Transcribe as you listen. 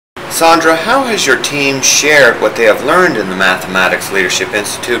Sandra, how has your team shared what they have learned in the Mathematics Leadership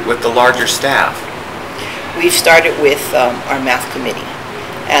Institute with the larger staff? We've started with our math committee,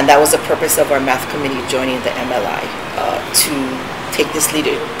 and that was the purpose of our math committee joining the MLI, to take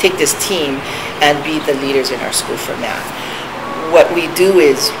this team and be the leaders in our school for math. What we do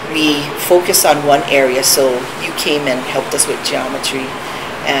is we focus on one area, so you came and helped us with geometry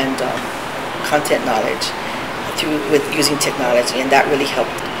and content knowledge with using technology, and that really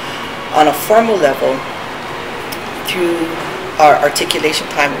helped. On a formal level, through our articulation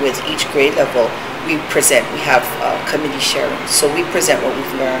time with each grade level, we have committee sharing. So we present what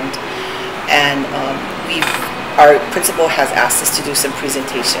we've learned, and our principal has asked us to do some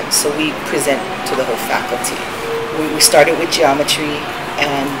presentations. So we present to the whole faculty. We started with geometry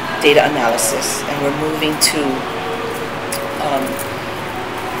and data analysis, and we're moving to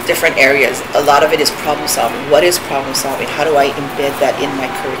different areas. A lot of it is problem solving. What is problem solving? How do I embed that in my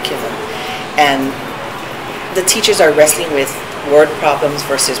curriculum? And the teachers are wrestling with word problems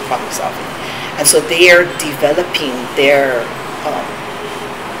versus problem solving. And so they are developing their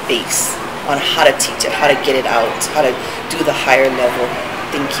base on how to teach it, how to get it out, how to do the higher level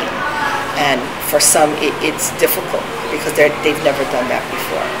thinking. And for some, it's difficult because they've never done that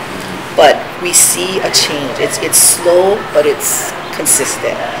before. But we see a change. It's slow, but it's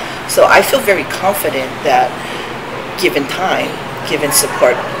consistent. So I feel very confident that given time, given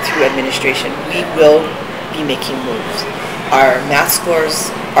support through administration, we will be making moves. Our math scores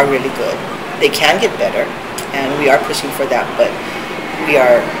are really good. They can get better, and we are pushing for that, but we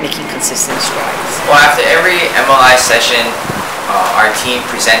are making consistent strides. Well, after every MLI session, our team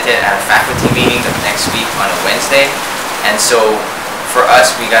presented at a faculty meeting the next week on a Wednesday, and so for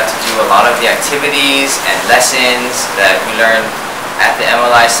us, we got to do a lot of the activities and lessons that we learned at the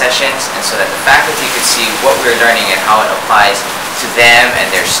MLI sessions, and so that the faculty could see what we were learning and how it applies to them and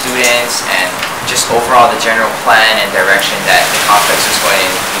their students, and just overall the general plan and direction that the complex was going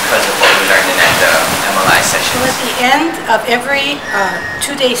in because of what we learned in the MLI sessions. Well, at the end of every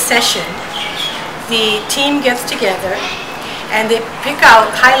two-day session, the team gets together and they pick out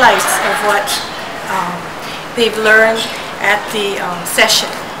highlights of what they've learned at the session.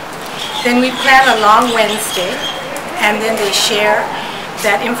 Then we plan a long Wednesday, and then they share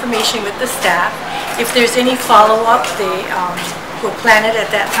that information with the staff. If there's any follow-up, they will plan it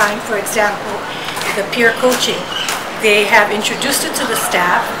at that time. For example, the peer coaching, they have introduced it to the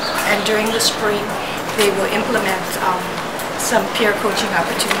staff, and during the spring they will implement some peer coaching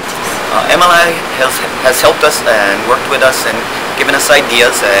opportunities. MLI has helped us and worked with us and given us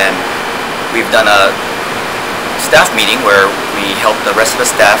ideas, and we've done a staff meeting where we help the rest of the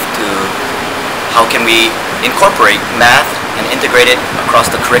staff to how can we incorporate math and integrate it across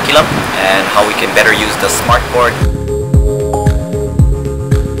the curriculum, and how we can better use the smart board.